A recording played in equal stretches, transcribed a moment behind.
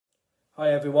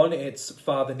Hi everyone, it's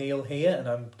Father Neil here, and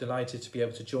I'm delighted to be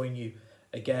able to join you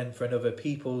again for another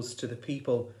Peoples to the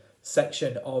People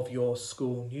section of your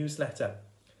school newsletter.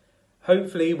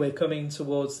 Hopefully we're coming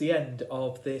towards the end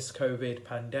of this COVID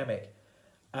pandemic,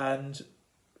 and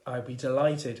I'd be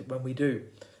delighted when we do,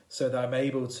 so that I'm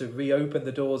able to reopen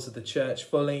the doors of the church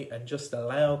fully and just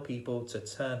allow people to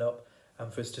turn up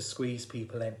and for us to squeeze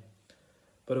people in.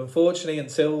 But unfortunately,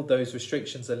 until those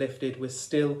restrictions are lifted, we're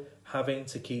still having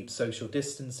to keep social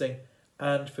distancing,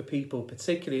 and for people,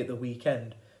 particularly at the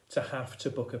weekend, to have to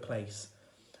book a place.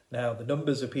 Now, the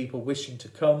numbers of people wishing to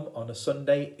come on a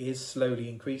Sunday is slowly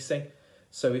increasing,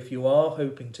 so if you are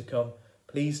hoping to come,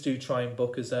 please do try and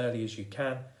book as early as you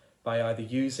can by either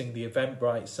using the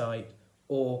Eventbrite site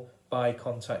or by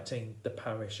contacting the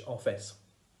parish office.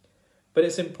 But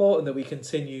it's important that we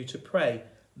continue to pray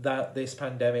that this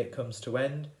pandemic comes to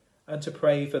end, and to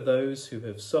pray for those who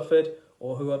have suffered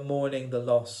or who are mourning the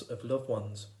loss of loved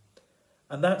ones.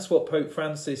 And that's what Pope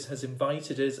Francis has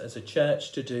invited us as a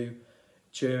church to do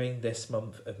during this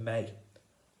month of May.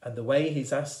 And the way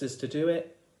he's asked us to do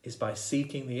it is by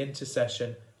seeking the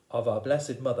intercession of our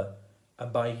Blessed Mother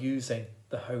and by using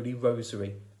the Holy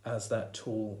Rosary as that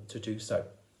tool to do so.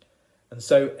 And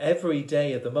so every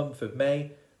day of the month of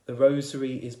May, the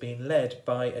Rosary is being led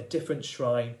by a different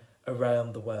shrine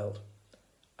around the world.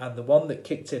 And the one that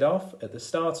kicked it off at the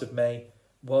start of May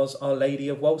was Our Lady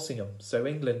of Walsingham. So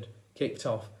England kicked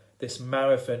off this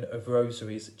marathon of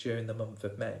rosaries during the month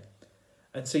of May.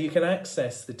 And so you can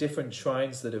access the different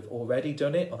shrines that have already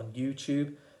done it on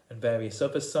YouTube and various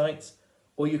other sites,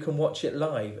 or you can watch it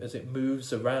live as it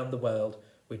moves around the world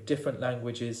with different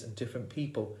languages and different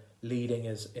people leading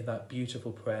us in that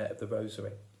beautiful prayer of the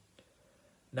Rosary.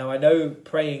 Now, I know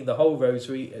praying the whole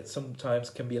Rosary it sometimes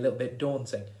can be a little bit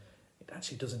daunting. It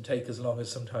actually doesn't take as long as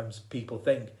sometimes people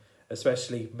think,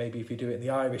 especially maybe if you do it in the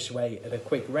Irish way at a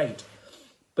quick rate.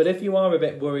 But if you are a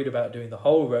bit worried about doing the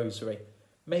whole Rosary,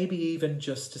 maybe even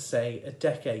just to say a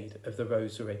decade of the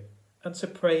Rosary and to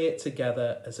pray it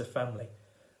together as a family,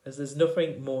 as there's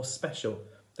nothing more special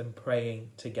than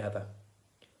praying together.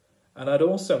 And I'd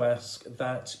also ask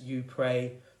that you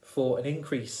pray for an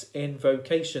increase in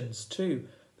vocations to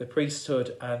the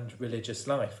priesthood and religious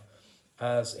life,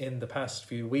 as in the past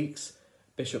few weeks,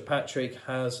 Bishop Patrick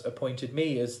has appointed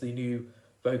me as the new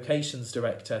vocations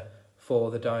director for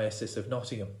the Diocese of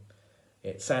Nottingham.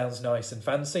 It sounds nice and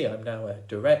fancy, I'm now a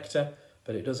director,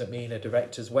 but it doesn't mean a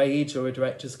director's wage or a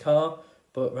director's car,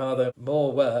 but rather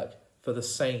more work for the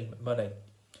same money.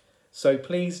 So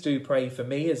please do pray for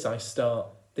me as I start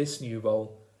this new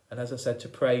role, and as I said, to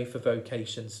pray for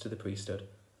vocations to the priesthood.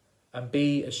 And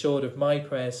be assured of my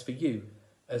prayers for you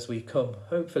as we come,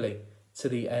 hopefully, to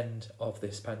the end of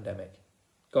this pandemic.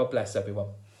 God bless everyone.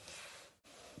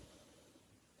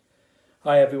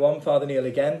 Hi everyone, Father Neil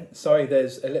again. Sorry,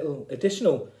 there's a little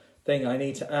additional thing I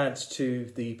need to add to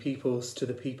the Peoples to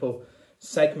the People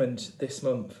segment this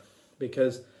month,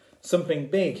 because something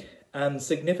big and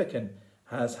significant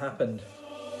has happened.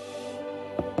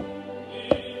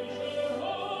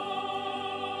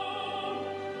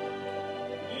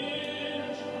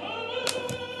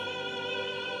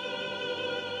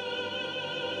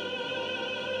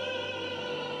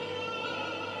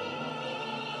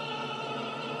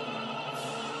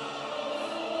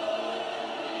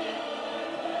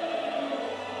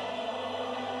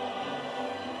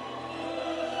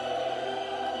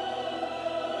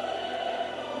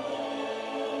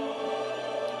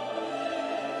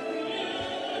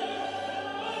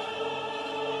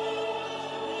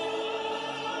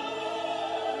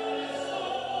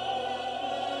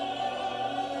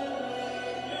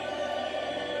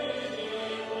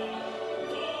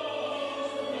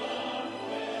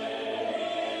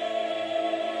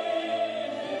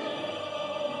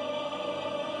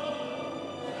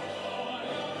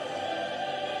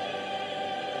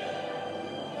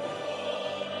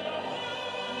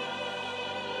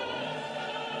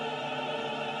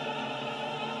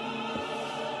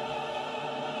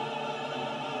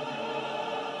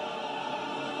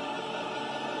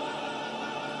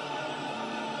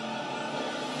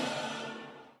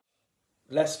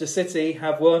 Leicester City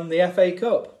have won the FA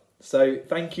Cup. So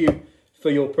thank you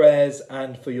for your prayers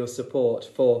and for your support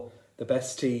for the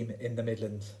best team in the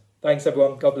Midlands. Thanks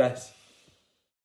everyone. God bless.